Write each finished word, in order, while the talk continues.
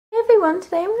everyone,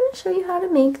 today I'm going to show you how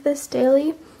to make this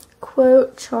daily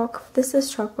quote chalk. This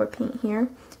is chalkboard paint here.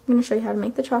 I'm going to show you how to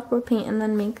make the chalkboard paint and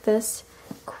then make this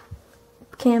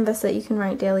canvas that you can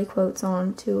write daily quotes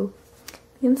on to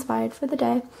be inspired for the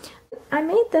day. I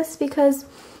made this because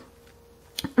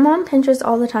I'm on Pinterest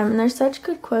all the time and there's such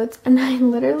good quotes and I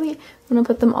literally want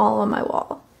to put them all on my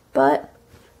wall. But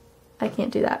I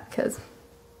can't do that because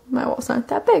my walls aren't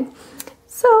that big.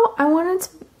 So I wanted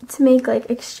to make like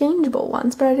exchangeable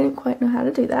ones, but I didn't quite know how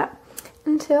to do that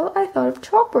until I thought of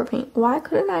chalkboard paint. Why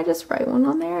couldn't I just write one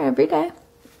on there every day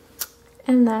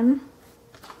and then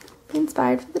be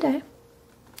inspired for the day?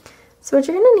 So what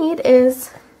you're going to need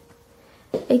is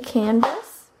a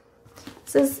canvas.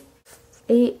 This is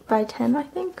 8 by 10, I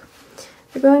think.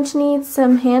 You're going to need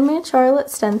some handmade Charlotte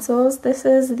stencils. This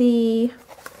is the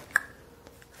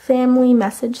Family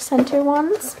Message Center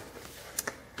ones.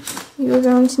 You're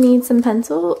going to need some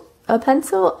a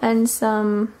pencil and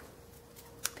some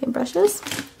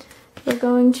paintbrushes. You're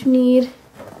going to need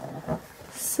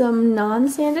some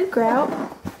non-sanded grout,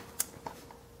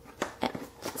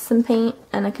 some paint,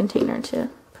 and a container to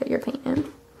put your paint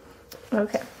in.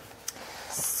 Okay,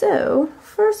 so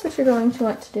first what you're going to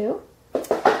want to do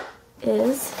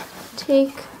is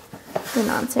take your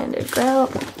non-sanded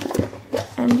grout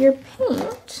and your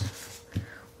paint.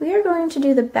 We are going to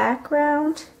do the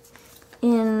background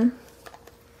in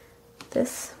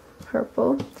this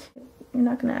purple. You're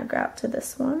not going to add grout to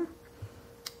this one.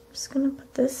 I'm just going to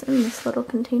put this in this little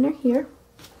container here.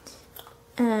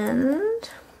 And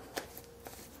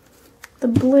the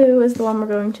blue is the one we're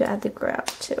going to add the grout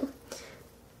to.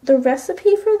 The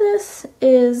recipe for this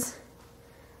is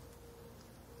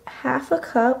half a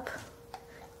cup.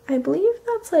 I believe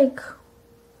that's like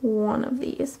one of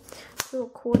these. So a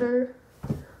quarter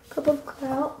cup of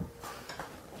grout.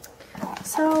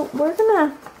 So we're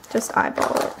gonna just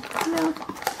eyeball it, you know,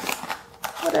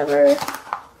 whatever.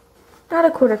 Not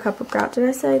a quarter cup of grout, did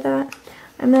I say that?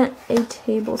 I meant a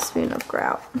tablespoon of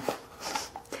grout.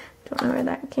 Don't know where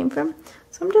that came from.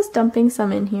 So I'm just dumping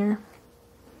some in here.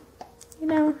 You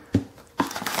know,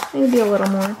 maybe a little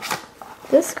more.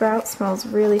 This grout smells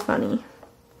really funny.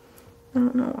 I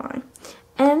don't know why.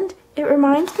 And it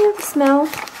reminds me of the smell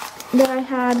that I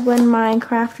had when my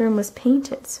craft room was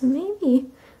painted. So maybe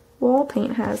wall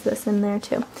paint has this in there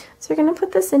too. So you're going to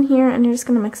put this in here and you're just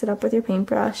going to mix it up with your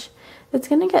paintbrush. It's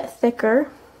going to get thicker,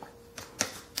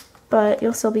 but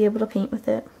you'll still be able to paint with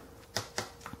it.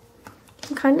 You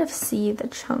can kind of see the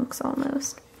chunks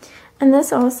almost. And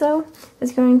this also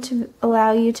is going to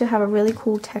allow you to have a really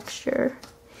cool texture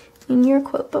in your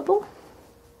quote bubble.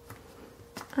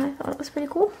 I thought it was pretty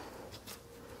cool.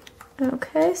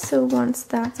 Okay, so once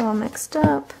that's all mixed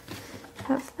up, you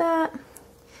have that,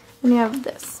 and you have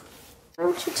this.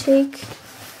 I'm going to take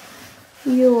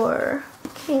your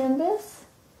canvas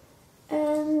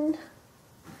and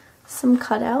some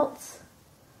cutouts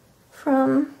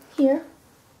from here,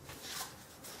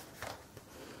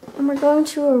 and we're going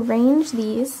to arrange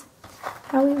these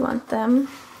how we want them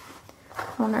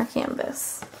on our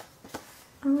canvas.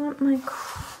 I want my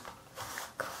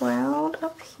cloud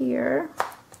up here.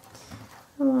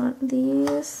 I want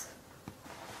these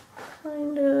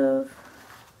kind of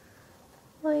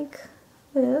like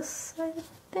this, I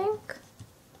think.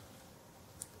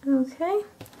 Okay,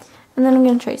 and then I'm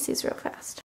going to trace these real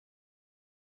fast.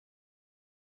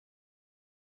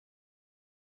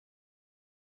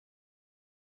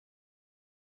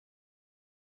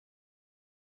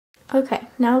 Okay,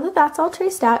 now that that's all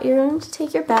traced out, you're going to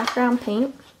take your background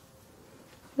paint,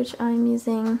 which I'm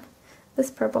using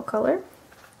this purple color,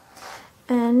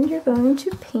 and you're going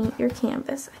to paint your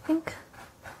canvas. I think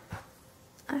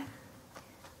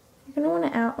you're going to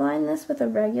want to outline this with a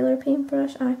regular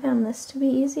paintbrush. I found this to be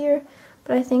easier,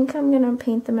 but I think I'm going to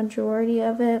paint the majority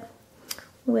of it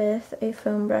with a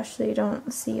foam brush so you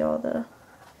don't see all the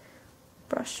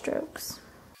brush strokes.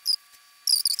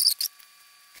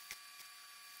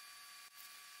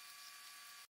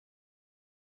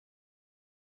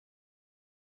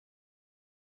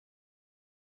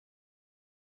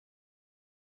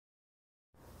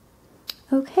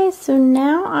 Okay, so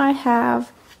now I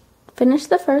have finished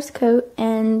the first coat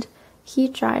and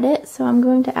heat dried it, so I'm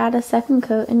going to add a second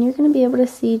coat and you're going to be able to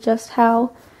see just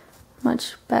how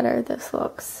much better this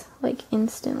looks, like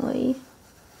instantly.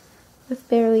 With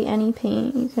barely any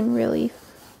paint, you can really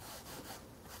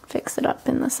fix it up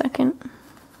in the second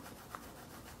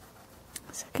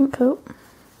coat.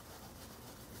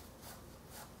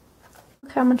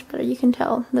 Look how much better you can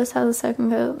tell. This has a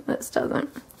second coat, this doesn't.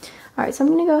 Alright, so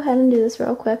I'm going to go ahead and do this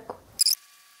real quick.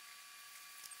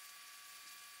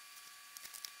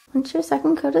 Once your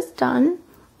second coat is done,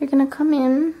 you're going to come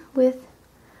in with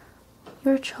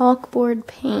your chalkboard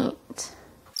paint.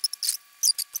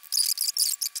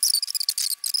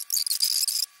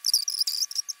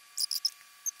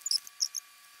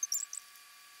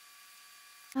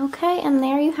 Okay, and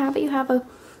there you have it. You have a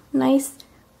nice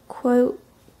quote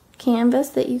canvas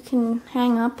that you can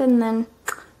hang up, and then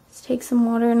just take some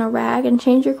water and a rag and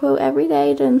change your quote every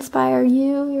day to inspire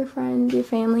you, your friends, your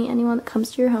family, anyone that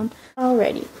comes to your home.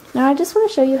 Alrighty, now I just want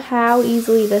to show you how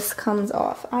easily this comes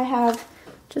off. I have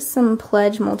just some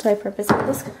Pledge multi-purpose.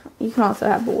 This, you can also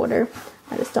have water.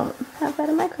 I just don't have that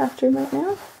in my craft room right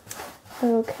now.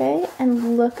 Okay,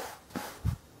 and look,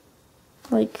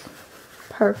 like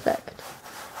perfect.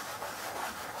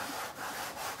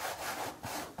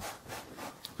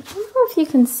 I don't know if you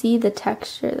can see the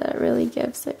texture that it really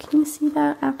gives it. Can you see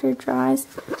that after it dries?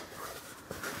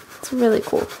 It's really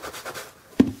cool.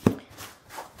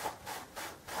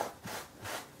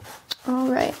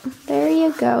 Alright, there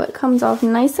you go. It comes off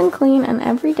nice and clean, and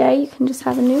every day you can just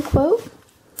have a new quote.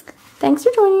 Thanks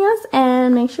for joining us,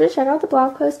 and make sure to check out the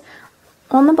blog post.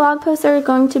 On the blog post there are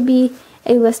going to be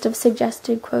a list of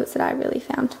suggested quotes that I really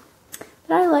found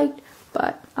that I liked,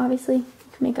 but obviously you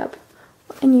can make up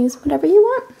and use whatever you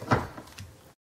want.